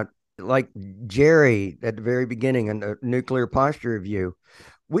talking about, like Jerry at the very beginning in the nuclear posture review.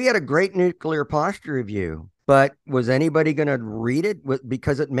 We had a great nuclear posture review, but was anybody going to read it?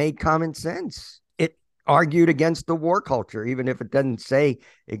 Because it made common sense. It argued against the war culture, even if it doesn't say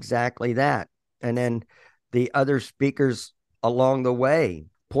exactly that. And then the other speakers along the way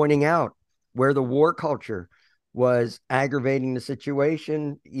pointing out where the war culture was aggravating the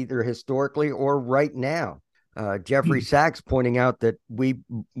situation, either historically or right now. Jeffrey Sachs pointing out that we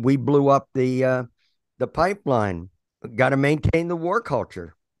blew up the pipeline. Got to maintain the war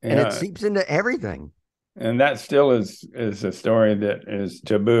culture, and it seeps into everything. And that still is a story that is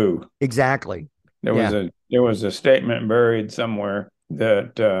taboo. Exactly. There was a statement buried somewhere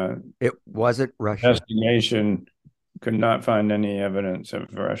that it wasn't Russia. Investigation could not find any evidence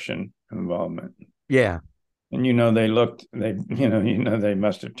of Russian involvement. Yeah. And they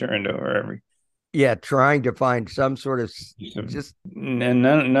must have turned over every. Yeah, trying to find some sort of just. And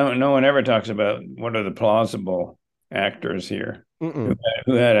no one ever talks about what are the plausible actors here who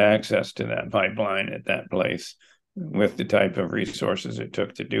had access to that pipeline at that place with the type of resources it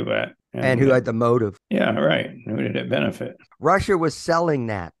took to do that. And who had the motive. Yeah, right. Who did it benefit? Russia was selling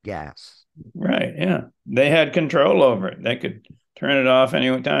that gas. Right, yeah. They had control over it. They could turn it off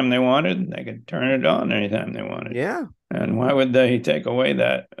anytime they wanted. They could turn it on anytime they wanted. Yeah. And why would they take away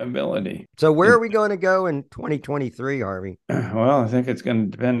that ability? So where are we going to go in 2023, Harvey? Well, I think it's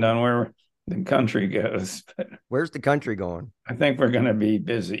going to depend on where the country goes. But where's the country going? I think we're going to be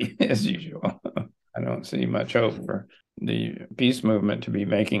busy as usual. I don't see much hope for the peace movement to be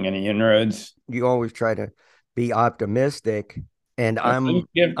making any inroads. You always try to be optimistic, and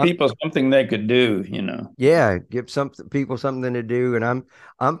give people something they could do, Yeah, give people something to do, and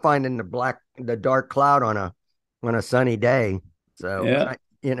I'm finding the dark cloud on a sunny day. So yeah.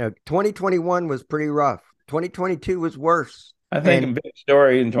 2021 was pretty rough. 2022 was worse. I think a big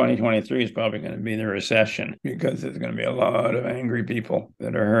story in 2023 is probably going to be the recession, because there's going to be a lot of angry people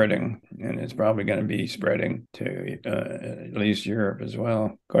that are hurting, and it's probably going to be spreading to at least Europe as well.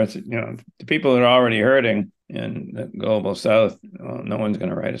 Of course, the people that are already hurting in the global south, well, no one's going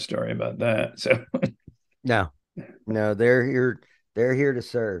to write a story about that. So no, they're here to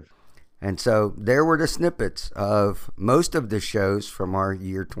serve. And so there were the snippets of most of the shows from our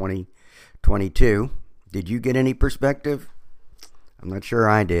year 2022. Did you get any perspective? I'm not sure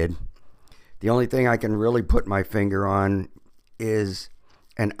I did. The only thing I can really put my finger on is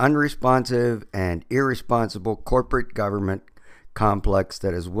an unresponsive and irresponsible corporate government complex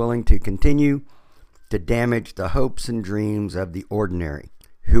that is willing to continue to damage the hopes and dreams of the ordinary,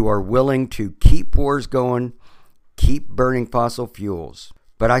 who are willing to keep wars going, keep burning fossil fuels.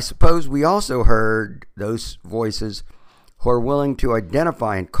 But I suppose we also heard those voices who are willing to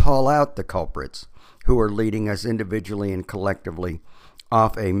identify and call out the culprits who are leading us individually and collectively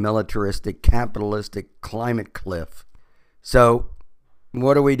off a militaristic, capitalistic climate cliff. So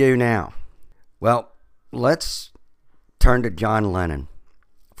what do we do now? Well, let's turn to John Lennon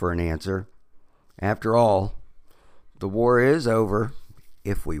for an answer. After all, the war is over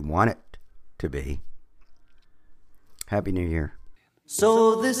if we want it to be. Happy New Year.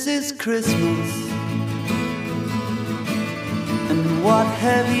 So this is Christmas, and what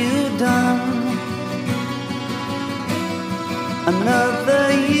have you done?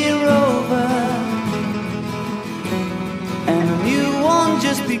 Another year over, and a new one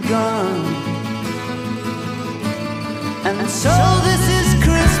just begun. And so this is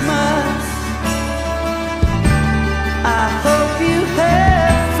Christmas. I hope you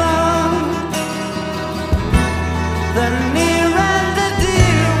have fun. The near and the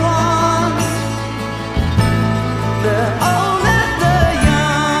dear ones, the old and the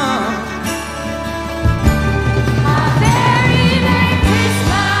young. A very Merry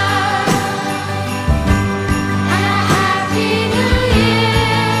Christmas and a Happy New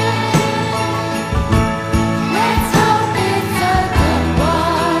Year. Let's hope it's a good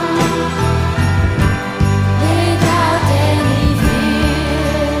one without any fear.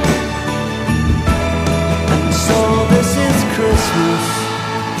 And so this is Christmas,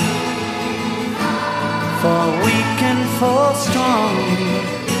 for weak and for strong,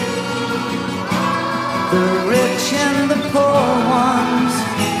 the rich and the poor ones.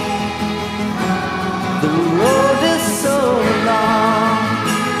 The road is so long,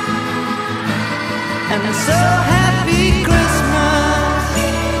 and so happy Christmas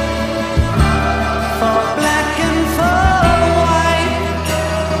for black and for white,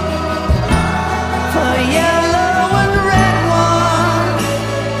 for yellow and red ones.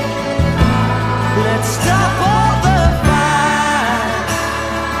 Let's stop all the fight.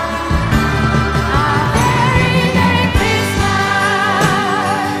 A very Merry Christmas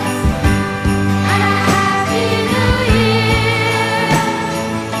and a Happy New Year.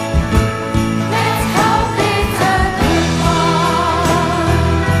 Let's hope it's a good one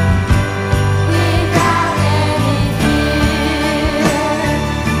without any fear.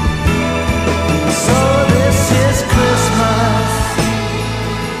 So this is Christmas,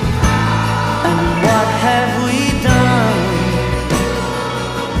 and what have we